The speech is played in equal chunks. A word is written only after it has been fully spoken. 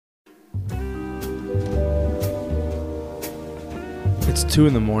It's 2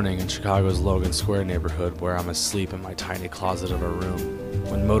 in the morning in Chicago's Logan Square neighborhood where I'm asleep in my tiny closet of a room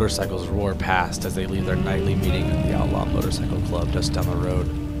when motorcycles roar past as they leave their nightly meeting at the Outlaw Motorcycle Club just down the road.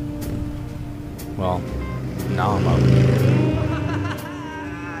 Well, now I'm up.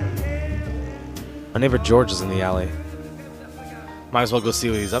 My neighbor George is in the alley. Might as well go see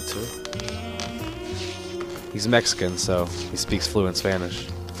what he's up to. He's Mexican, so he speaks fluent Spanish.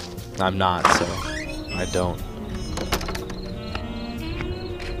 I'm not, so I don't.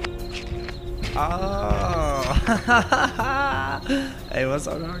 Oh. Hey, what's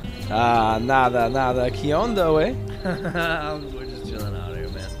up, dog? Nada. ¿Qué onda, wey? We're just chilling out here,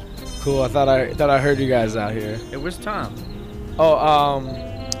 man. Cool. I thought I heard you guys out here. Hey, where's Tom?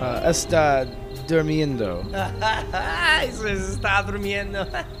 Está durmiendo. Se está durmiendo.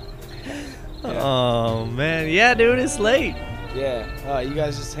 Yeah. Oh, man. Yeah, dude, it's late. Yeah. You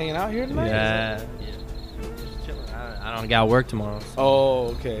guys just hanging out here tonight? Yeah. Just chilling. I don't got work tomorrow. So. Oh,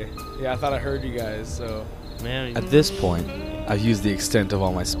 okay. Yeah, I thought I heard you guys, so. Man. At this point, I've used the extent of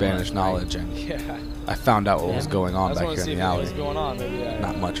all my Spanish knowledge, and Yeah. I found out what was going on back here in the alley. What's going on? Maybe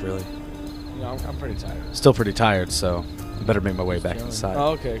Not much, really. you know, I'm pretty tired. Still pretty tired, so I better make my way back inside.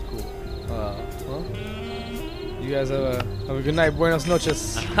 Oh, okay, cool. Well, you guys have a good night. Buenas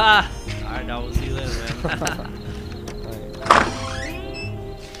noches. All right, dog. We'll see you later, man.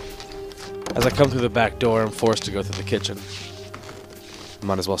 As I come through the back door, I'm forced to go through the kitchen.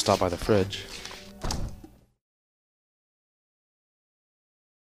 Might as well stop by the fridge.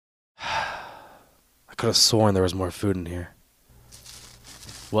 I could have sworn there was more food in here.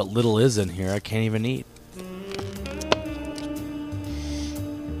 What little is in here, I can't even eat.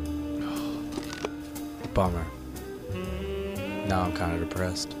 Bummer. Now I'm kind of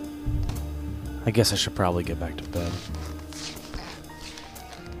depressed. I guess I should probably get back to bed.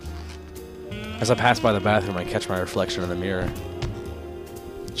 As I pass by the bathroom, I catch my reflection in the mirror.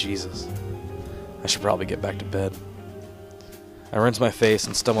 Jesus. I should probably get back to bed. I rinse my face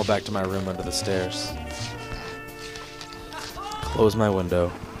and stumble back to my room under the stairs. Close my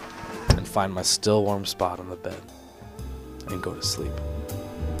window and find my still warm spot on the bed and go to sleep.